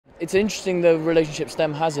it's interesting the relationship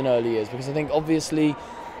STEM has in early years, because I think obviously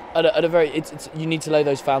at a very you need to lay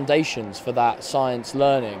those foundations for that science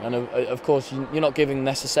learning, and of course you're not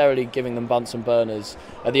necessarily giving them Bunsen burners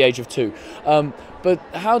at the age of 2. But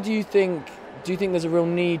how do you think there's a real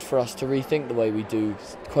need for us to rethink the way we do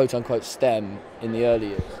quote unquote STEM in the early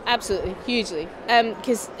years? Absolutely, hugely,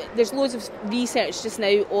 because there's loads of research just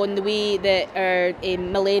now on the way that our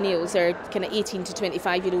millennials, our kind of 18 to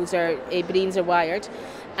 25 year olds, our brains are wired,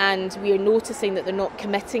 and we are noticing that they're not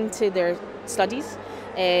committing to their studies.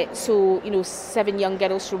 So 7 young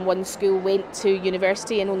girls from one school went to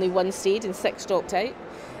university and only 1 stayed and 6 dropped out.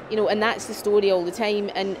 And that's the story all the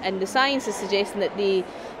time, and the science is suggesting that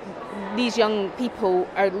these young people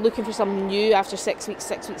are looking for something new after 6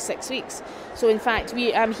 weeks. So in fact,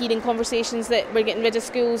 I'm hearing conversations that we're getting rid of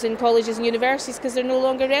schools and colleges and universities because they're no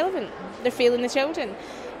longer relevant. They're failing the children.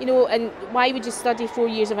 And why would you study 4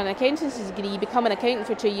 years of an accountancy degree, become an accountant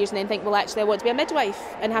for 2 years, and then think, well, actually I want to be a midwife,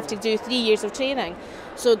 and have to do 3 years of training?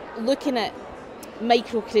 So looking at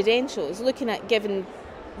micro-credentials, looking at giving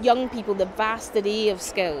young people the vast array of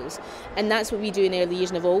skills, and that's what we do in early years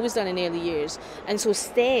and have always done in early years. And so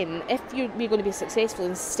STEM, if we're going to be successful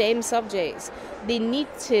in STEM subjects, they need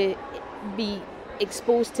to be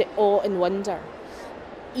exposed to awe and wonder,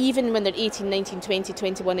 even when they're 18, 19, 20,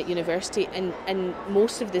 21 at university, and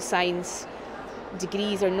most of the science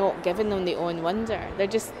degrees are not given them the awe and wonder.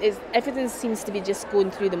 Everything seems to be just going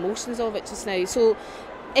through the motions of it just now. So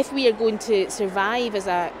if we are going to survive as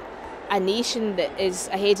a nation that is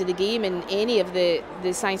ahead of the game in any of the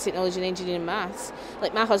science, technology and engineering and maths.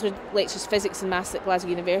 Like, my husband lectures physics and maths at Glasgow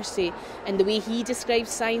University, and the way he describes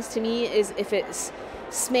science to me is, if it's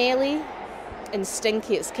smelly and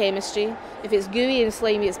stinky, it's chemistry; if it's gooey and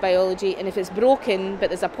slimy, it's biology; and if it's broken but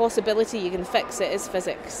there's a possibility you can fix it, it's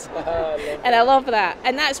physics. And I love that,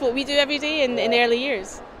 and that's what we do every day in early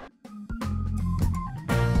years.